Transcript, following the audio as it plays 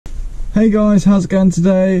Hey guys, how's it going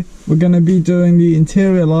today? We're going to be doing the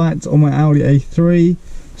interior lights on my Audi A3.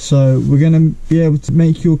 So we're going to be able to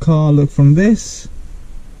make your car look from this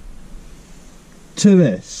to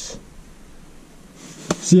this.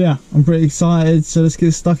 So yeah, I'm pretty excited, so let's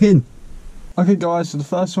get stuck in. Okay guys, so the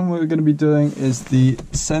first one we're going to be doing is the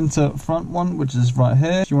center front one, which is right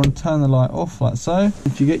here. You want to turn the light off like so.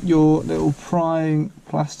 If you get your little prying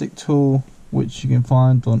plastic tool, which you can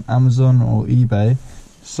find on Amazon or eBay.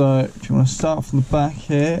 So if you want to start from the back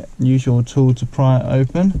here, use your tool to pry it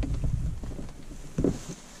open.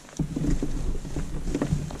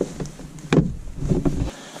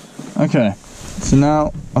 Okay, so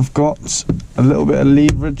now I've got a little bit of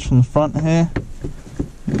leverage from the front here.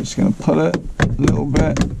 I'm just going to pull it a little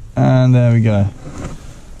bit, and there we go.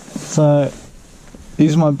 So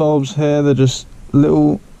these are my bulbs here. They're just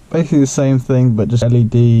little, basically the same thing, but just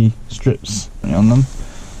LED strips on them.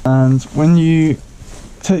 And when you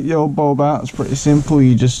take the old bulb out, it's pretty simple.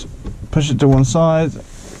 You just push it to one side,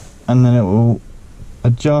 and then it will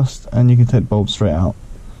adjust, and you can take the bulb straight out.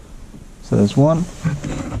 So there's one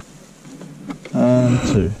and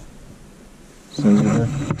two. So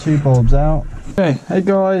there's 2 bulbs out. Okay, hey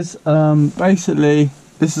guys, basically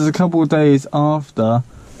this is a couple of days after,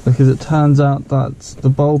 because it turns out that the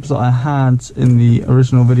bulbs that I had in the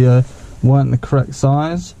original video weren't the correct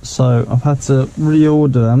size, so I've had to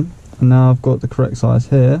reorder them, and now I've got the correct size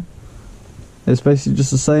here. It's basically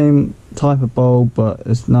just the same type of bulb, but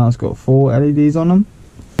it's got 4 LEDs on them.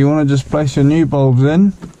 You want to just place your new bulbs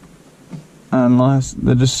in, and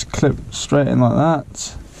they just clip straight in like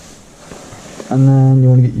that. And then you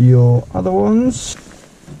want to get your other ones.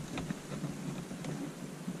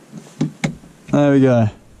 There we go.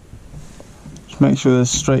 Just make sure they're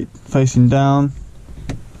straight facing down.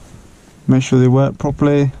 Make sure they work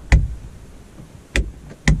properly.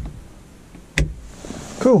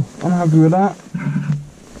 Cool, I'm happy with that.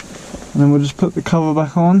 And then we'll just put the cover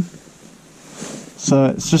back on. So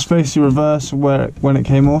it's just basically reverse when it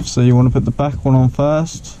came off. So you want to put the back one on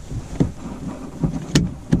first.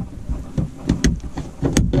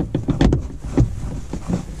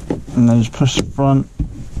 And then just push the front.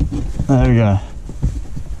 There we go.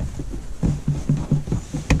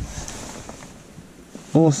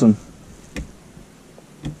 Awesome.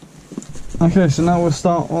 Okay, so now we'll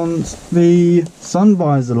start on the sun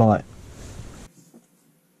visor light.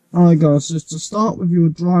 Alright guys, so to start with your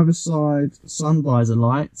driver's side sun visor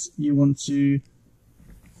light, you want to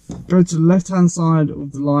go to the left hand side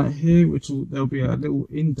of the light here, there'll be a little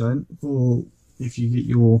indent for if you get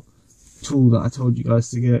your tool that I told you guys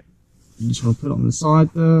to get. You just want to put it on the side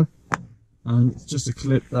there, and it's just a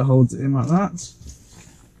clip that holds it in like that.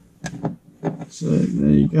 So there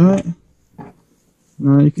you go.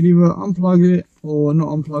 Now you can either unplug it or not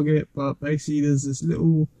unplug it, but basically there's this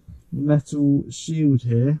little metal shield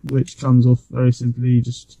here which comes off very simply.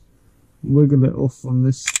 Just wiggle it off from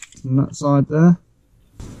that side there,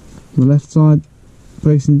 the left side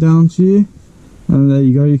facing down to you, and there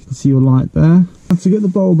you go, you can see your light there. And to get the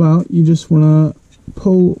bulb out, you just want to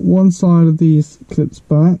pull one side of these clips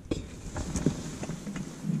back,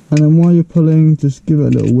 and then while you're pulling, just give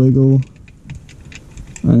it a little wiggle,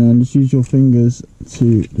 and then just use your fingers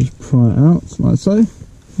to just pry it out like so,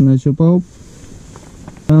 and there's your bulb.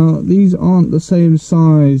 Now these aren't the same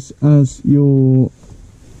size as your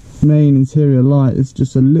main interior light, it's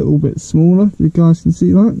just a little bit smaller, if you guys can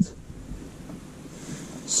see that.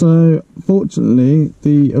 So fortunately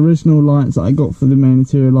the original lights that I got for the main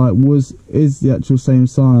interior light is the actual same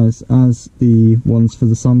size as the ones for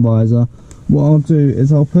the sun visor. What I'll do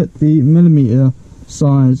is I'll put the millimeter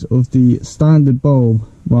size of the standard bulb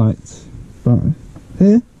right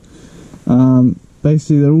here.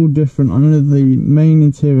 Basically they're all different. I know the main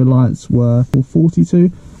interior lights were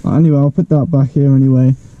 42. Anyway, I'll put that back here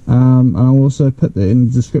anyway. And I'll also put that in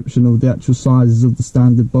the description of the actual sizes of the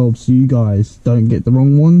standard bulbs, so you guys don't get the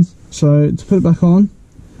wrong ones. So to put it back on,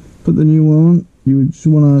 put the new one on, you just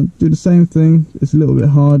want to do the same thing. It's a little bit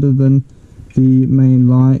harder than the main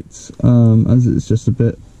light, as it's just a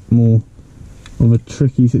bit more of a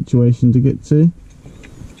tricky situation to get to.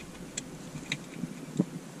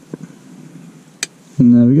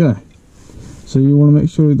 And there we go. So you want to make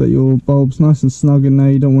sure that your bulb's nice and snug in there,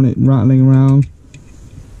 you don't want it rattling around.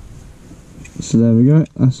 So there we go,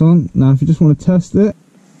 that's on. Now if you just want to test it,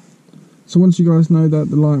 so once you guys know that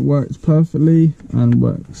the light works perfectly and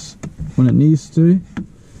works when it needs to,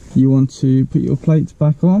 you want to put your plates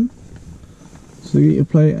back on. So you get your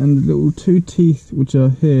plate, and the little 2 teeth which are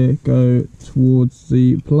here go towards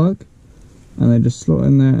the plug, and they just slot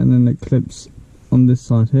in there, and then it clips on this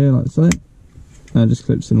side here like so, and it just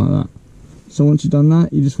clips in like that. So once you've done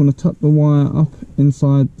that, you just want to tuck the wire up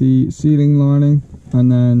inside the sealing lining,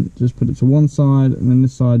 and then just put it to one side, and then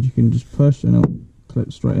this side you can just push and it'll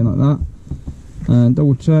clip straight in like that. And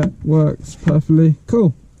double check, works perfectly.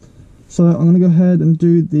 Cool. So I'm going to go ahead and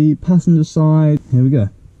do the passenger side. Here we go.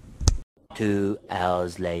 2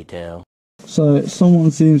 hours later. So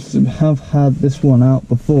someone seems to have had this one out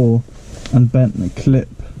before and bent the clip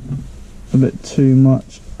a bit too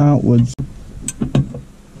much outwards.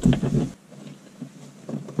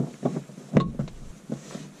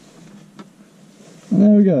 And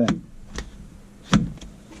there we go.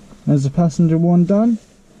 There's the passenger one done.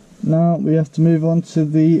 Now we have to move on to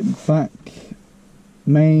the back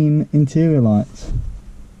main interior lights.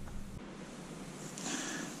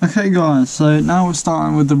 Okay guys, so now we're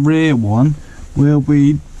starting with the rear one.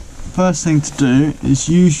 First thing to do is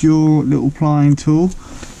use your little plying tool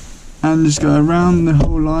and just go around the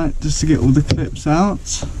whole light just to get all the clips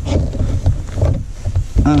out.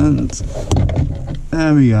 And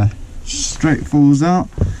there we go, straight falls out.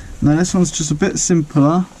 Now this one's just a bit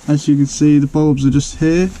simpler. As you can see, the bulbs are just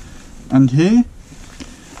here and here.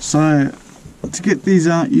 So to get these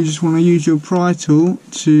out, you just want to use your pry tool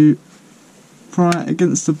to pry it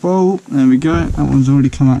against the bulb. There we go, that one's already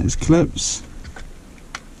come out its clips.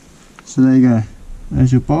 So there you go,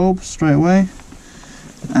 there's your bulb straight away.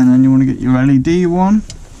 And then you want to get your LED one,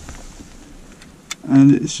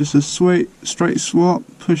 and it's just a straight swap.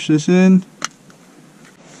 Push this in.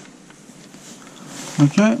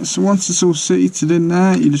 Okay, so once it's all seated in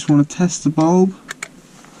there, you just want to test the bulb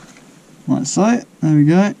like so. There we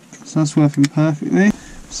go, so that's working perfectly.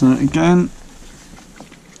 So again,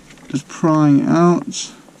 just prying it out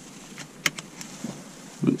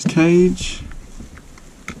with its cage.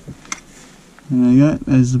 And there you go,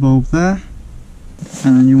 there's the bulb there.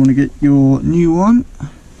 And then you want to get your new one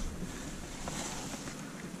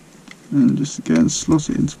and just again slot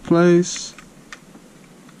it into place.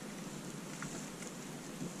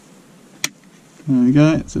 There we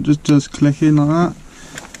go, so it just click in like that,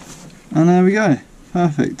 and there we go,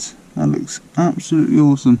 perfect. That looks absolutely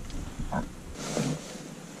awesome.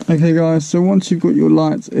 Okay guys, so once you've got your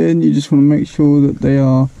lights in, you just want to make sure that they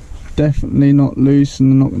are definitely not loose and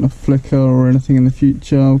they're not going to flicker or anything in the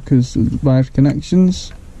future because of the bad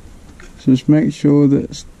connections. So just make sure that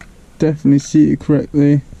it's definitely seated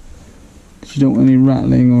correctly, because you don't want any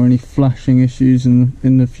rattling or any flashing issues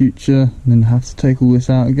in the future, and then have to take all this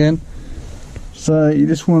out again. So you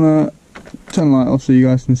just want to turn the light off so you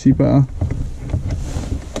guys can see better.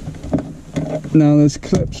 Now there's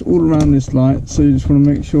clips all around this light, so you just want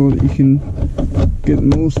to make sure that you can get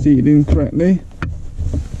them all seated in correctly.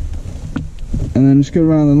 And then just go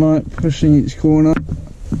around the light, pushing each corner,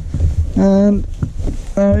 and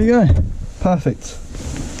there you go, perfect.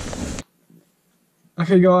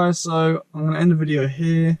 Okay guys, so I'm going to end the video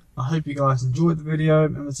here. I hope you guys enjoyed the video.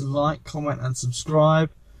 Remember to like, comment and subscribe.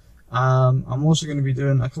 I'm also going to be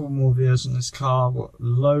doing a couple more videos on this car. I've got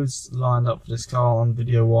loads lined up for this car on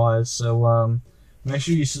video wise, so make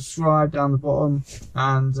sure you subscribe down the bottom,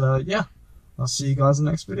 and yeah, I'll see you guys in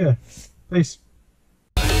the next video. Peace.